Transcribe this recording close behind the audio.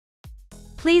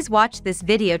Please watch this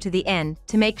video to the end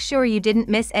to make sure you didn't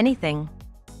miss anything.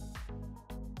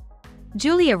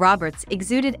 Julia Roberts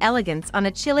exuded elegance on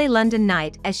a chilly London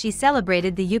night as she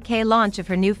celebrated the UK launch of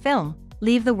her new film,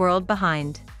 Leave the World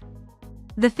Behind.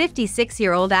 The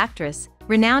 56-year-old actress,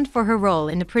 renowned for her role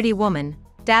in A Pretty Woman,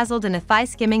 dazzled in a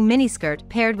thigh-skimming miniskirt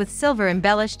paired with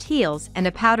silver-embellished heels and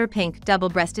a powder-pink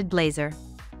double-breasted blazer.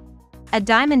 A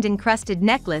diamond-encrusted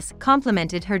necklace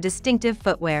complemented her distinctive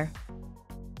footwear.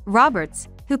 Roberts,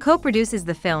 who co-produces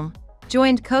the film,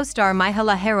 joined co-star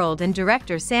Myha'la Herrold and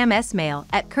director Sam Esmail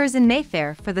at Curzon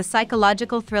Mayfair for the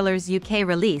psychological thriller's UK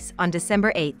release on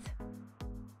December 8.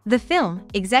 The film,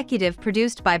 executive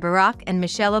produced by Barack and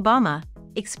Michelle Obama,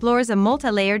 explores a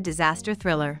multi-layered disaster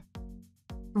thriller.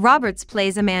 Roberts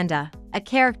plays Amanda, a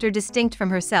character distinct from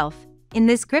herself, in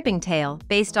this gripping tale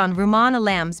based on Rumaan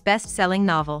Alam's best-selling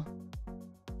novel.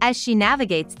 As she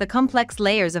navigates the complex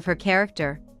layers of her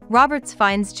character, Roberts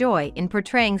finds joy in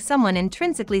portraying someone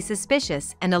intrinsically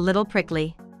suspicious and a little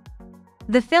prickly.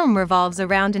 The film revolves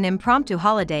around an impromptu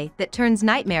holiday that turns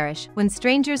nightmarish when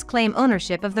strangers claim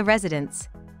ownership of the residence,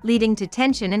 leading to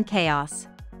tension and chaos.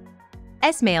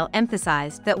 Esmail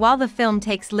emphasized that while the film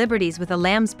takes liberties with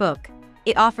Alam's book,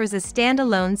 it offers a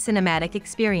standalone cinematic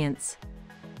experience.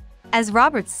 As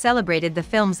Roberts celebrated the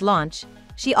film's launch,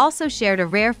 she also shared a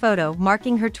rare photo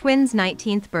marking her twins'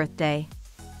 19th birthday.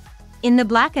 In the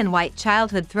black-and-white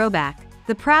childhood throwback,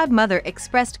 the proud mother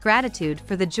expressed gratitude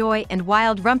for the joy and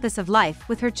wild rumpus of life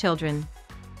with her children.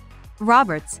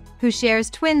 Roberts, who shares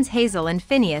twins Hazel and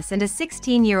Phineas and a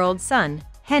 16-year-old son,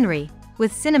 Henry,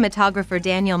 with cinematographer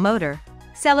Daniel Moder,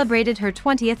 celebrated her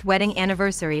 20th wedding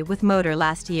anniversary with Moder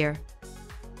last year.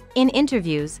 In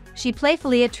interviews, she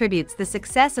playfully attributes the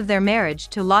success of their marriage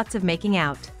to lots of making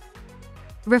out.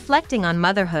 Reflecting on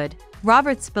motherhood,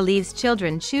 Roberts believes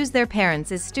children choose their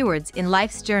parents as stewards in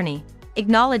life's journey,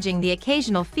 acknowledging the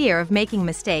occasional fear of making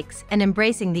mistakes and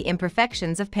embracing the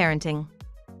imperfections of parenting.